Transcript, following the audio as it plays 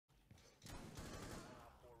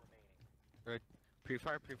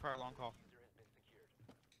Pre-fire, long call.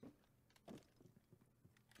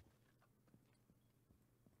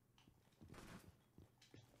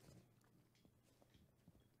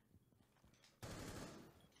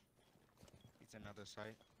 It's another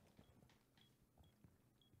site.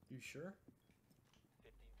 You sure?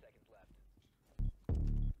 15 seconds left.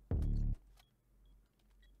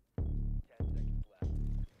 10 seconds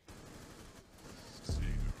left.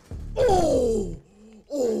 Oh!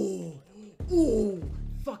 Oh! Oh!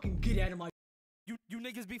 Fucking get out of my. You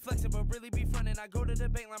niggas be flexing, but really be frontin'. I go to the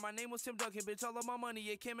bank like my name was Tim Duncan, bitch. All of my money,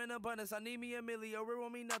 it came in abundance. I need me a milli, or it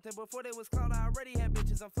won't mean nothing. Before they was clout, I already had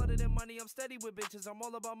bitches. I'm flooded in money, I'm steady with bitches. I'm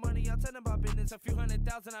all about money, I'm telling about business. A few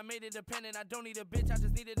 100,000, I made it dependent. I don't need a bitch, I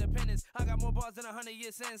just need independence. I got more bars than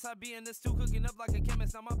 100-year sentence. I be in the stew cooking up like a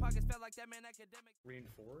chemist. Now my pockets felt like that man academic.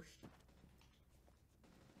 Reinforced?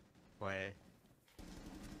 Way.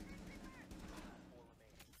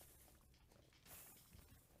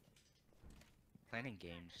 Planning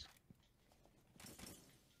games.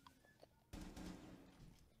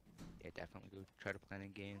 Yeah, definitely go try to plan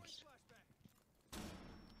in games.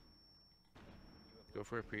 Go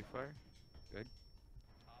for a pre-fire. Good.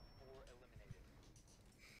 Top 4 eliminated.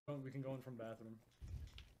 Oh, we can go in from bathroom.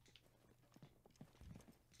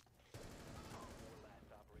 4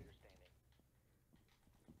 last operator standing.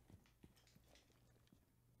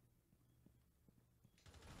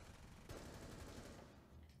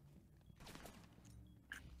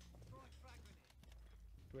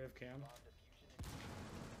 Do we have cam? Bomb diffusion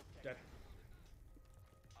in Dead.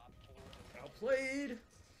 Top 4 Outplayed!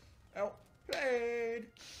 Outplayed!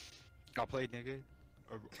 Outplayed, nigga.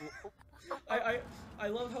 I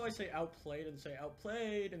love how I say outplayed and say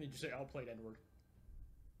outplayed and then you say outplayed N-word.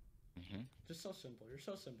 Just so simple. You're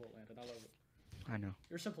so simple, Landon. I love it. I know.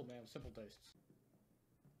 You're a simple man with simple tastes.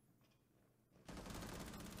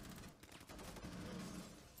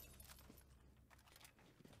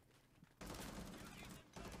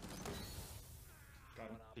 Got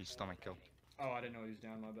him. He stomach kill. Oh, I didn't know he was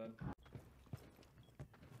down, my bad.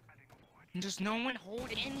 Does no one hold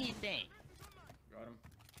anything? Got him.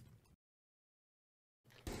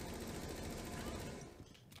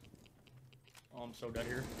 Oh, I'm so dead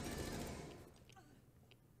here.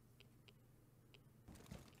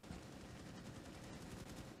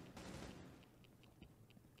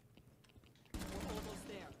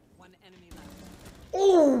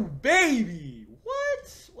 Oh, baby!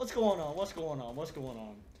 What? What's going on? What's going on? What's going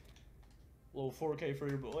on? Little 4K for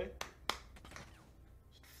your boy.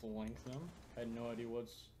 Just flank them. Had no idea what.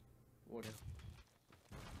 A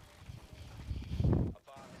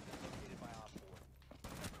bomb has been located by Op 4.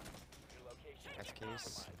 Your location Test is case.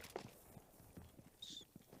 compromised.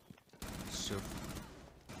 So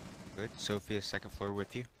good. Sophia, second floor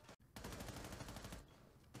with you.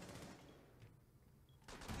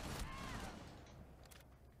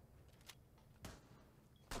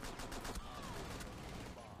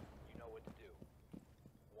 You know what to do.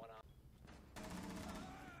 One on.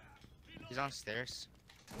 He's on stairs.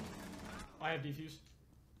 I have defuse.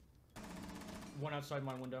 One outside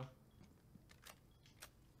my window.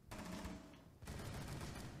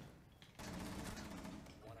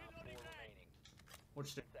 One on 4 remaining. Which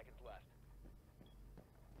stair? Seconds left.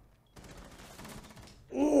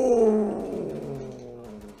 Ooh.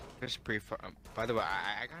 There's pre-fire. By the way,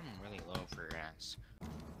 I got him really low for your ass.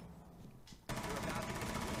 You're about to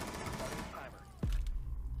start the timer.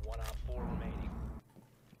 One on 4 remaining.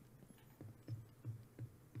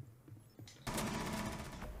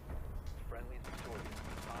 Friendly is victorious.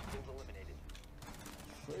 Hostiles eliminated.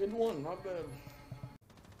 In one, not bad.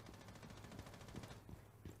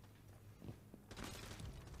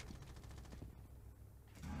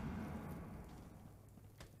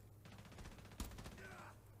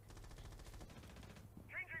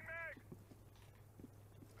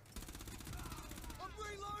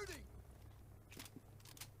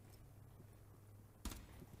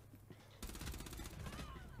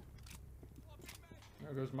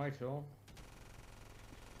 There goes my kill.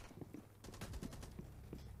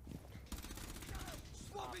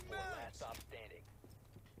 Op 4 last stop standing.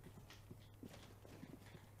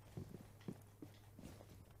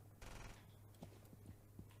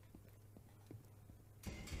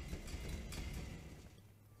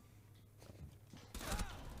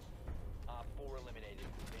 Op 4 eliminated.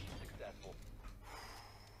 Mission successful.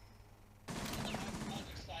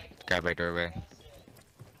 Guy by doorway.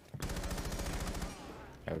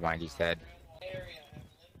 Never mind, he's dead. Now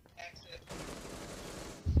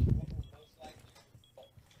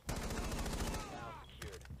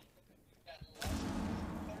secured.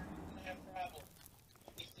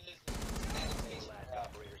 Last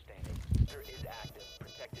operator standing. User is active.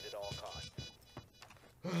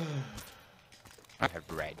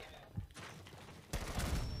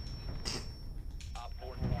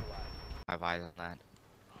 that.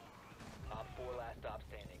 Op 4 last stop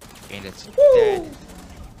standing. And it's Woo! dead.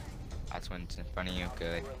 That's when it's in front of you.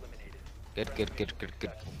 Good. Four eliminated. Good, good, good, good,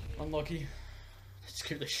 good. Unlucky. That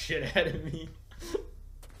scared the shit out of me.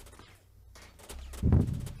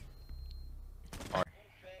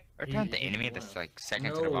 Or down the enemy that's like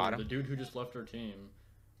second to the No, bottom. the dude who just left our team.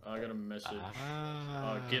 I got a message.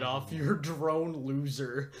 Get off your drone,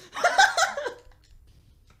 loser.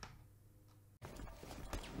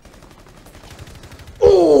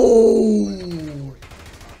 Oh!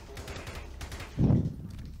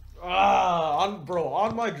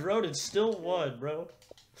 On my drone, it's still one, bro.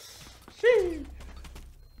 Sheesh.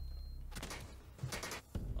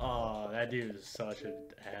 Oh, that dude is such an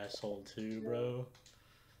asshole too, bro.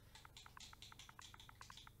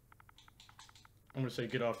 I'm gonna say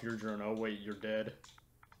get off your drone. Oh wait, you're dead.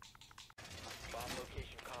 Bomb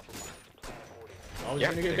location compromised. Plan accordingly. Oh, he's Yep.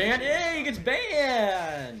 gonna get banned. Hey, he gets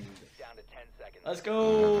banned. Down to 10 seconds. Let's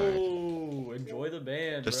go. Enjoy the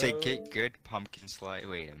ban, Just bro. say get good pumpkin slice.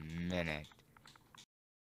 Wait a minute.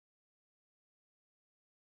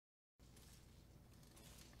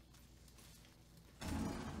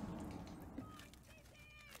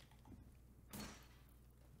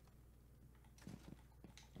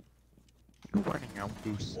 You're running out,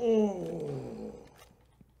 Goose. Oh.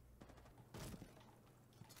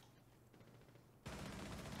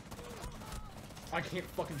 I can't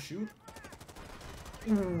fucking shoot.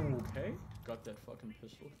 Okay. Got that fucking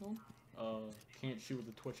pistol kill. Can't shoot with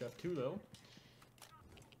the Twitch F2 though.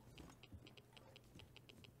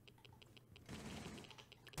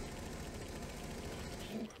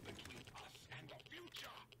 Between us and the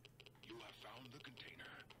future, you have found the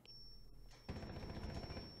container.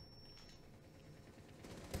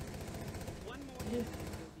 One more minute and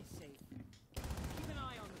we'll be safe. Keep an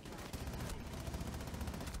eye on the track.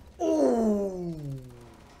 Oh.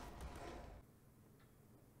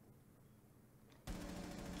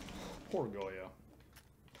 Poor Goya.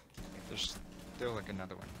 There's still like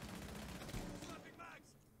another one.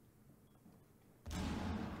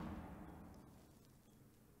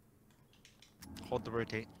 Hold the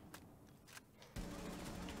rotate.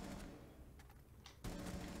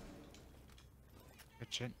 Good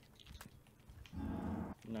shit.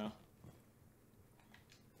 No.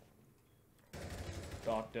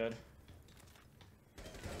 Doc dead.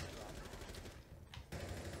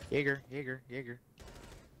 Jaeger, Jaeger, Jaeger.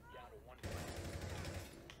 Down to 1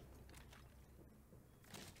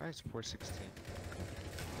 Why is 416?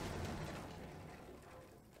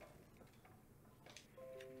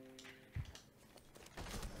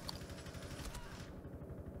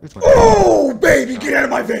 Oh, baby, get out of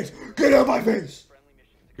my face! Get out of my face! friendly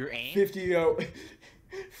mission. Your aim? 50-0.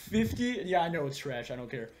 50? Yeah, I know it's trash. I don't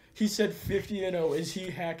care. He said 50-0. Is he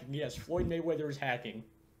hacking? Yes, Floyd Mayweather is hacking.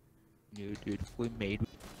 No, dude, we made.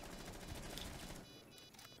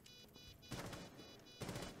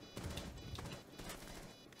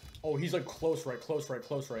 Oh, he's like close right, close right,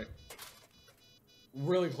 close right.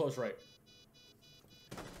 Really close right.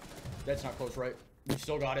 That's not close right. We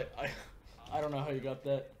still got it. I don't know how you got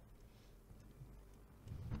that.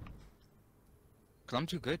 Cause I'm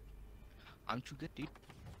too good. I'm too good, dude.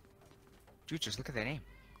 Dude, just look at that aim.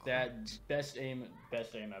 That best aim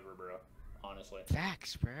ever, bro. Honestly.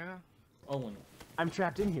 Facts, bro. Owen, I'm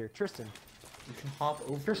trapped in here. Tristan. you can hop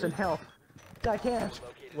over. Tristan, help. I can't.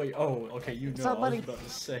 Wait, oh, okay, you know. not I was letting- about to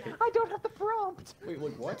say. I don't have the prompt. Wait,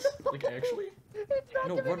 what? Like actually? It's not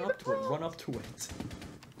No, giving run me up the to it. prompt. Run up to it.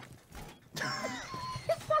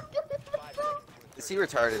 It's not giving me the prompt. Is he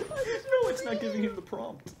retarded? No, it's not giving him the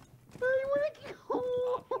prompt. I wanna go.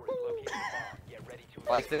 Op 4 is located a bomb. Get ready to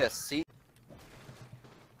Like this, see?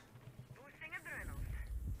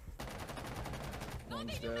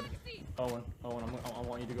 Owen's dead. Owen, I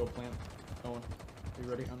want you to go plant. Owen, are you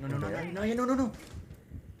ready? No, no, no, no, no, no, no, no.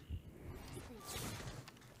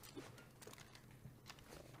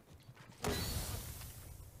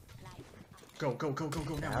 Go, go, go, go,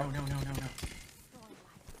 go, now, now, now, now, now, now.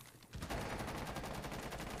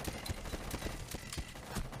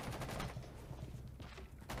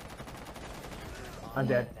 I'm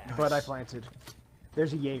dead, Nice. but I planted.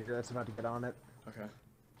 There's a Jaeger that's about to get on it. Okay.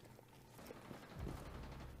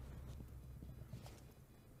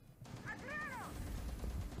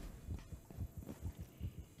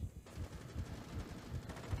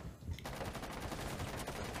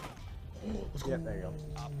 Oh, let's go. Yep, there you go.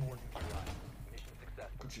 Op 4 neutralized. Mission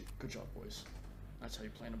successful. Good job, boys. That's how you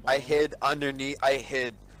plan a bomb. I hid underneath. I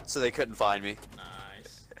hid so they couldn't find me.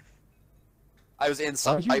 Nice. I was in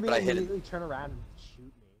some Did you fight, but I hid it. immediately turn around and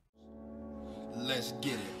shoot me? Let's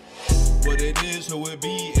get it. What it is, who it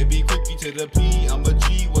be creepy to the P. I'm a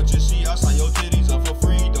G, what you see, I'll sign your titties up for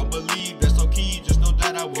free. Don't believe that's so key, just know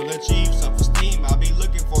that I will achieve self-esteem. I'll be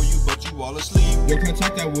looking for you, but you all asleep. Your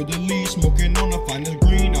contact I will delete, smoking on the finest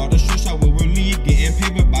green. All the streets I will relieve, getting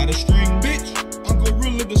paper by the string. Bitch, I'm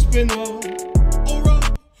gorilla the spinner.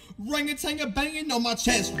 Ring-a-tanga banging on my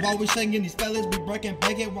chest while we singing. These fellas be breaking,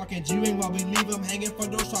 begging, walking G-ring while we leave them hanging for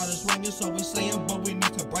those try to swing it. So we saying, but we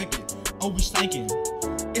need to break it. Oh, we stinking.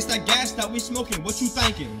 It's that gas that we smoking. What you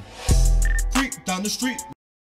thinking? Creep down the street.